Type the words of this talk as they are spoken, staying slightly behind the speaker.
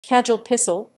Kajal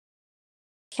Pisal.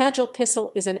 Kajal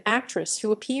Pisal is an actress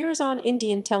who appears on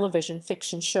Indian television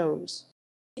fiction shows.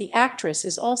 The actress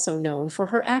is also known for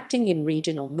her acting in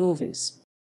regional movies.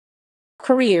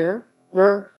 Career.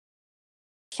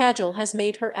 Kajal has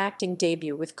made her acting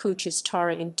debut with Kuch's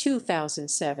Tara in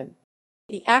 2007.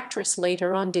 The actress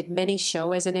later on did many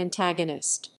shows as an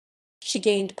antagonist. She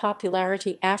gained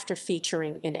popularity after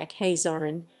featuring in Ek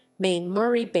Hazaran, Main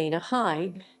Murray Baina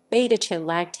Hai, Beta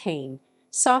Lagtain,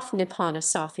 Saf Nipana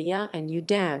Sathya, and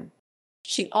Udan.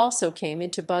 She also came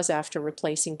into buzz after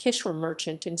replacing Kishore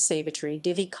Merchant in Savitri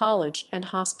Devi College and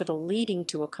Hospital, leading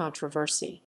to a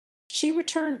controversy. She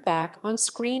returned back on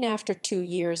screen after 2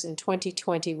 years in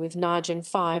 2020 with Najan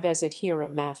 5 as Adhira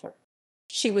Mathur.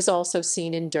 She was also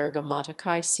seen in Durga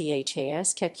Matakai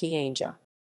Chas Ketkianja.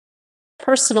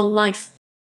 Personal life.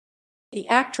 The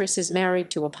actress is married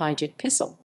to Kajal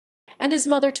Pisal and is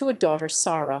mother to a daughter,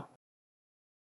 Sara.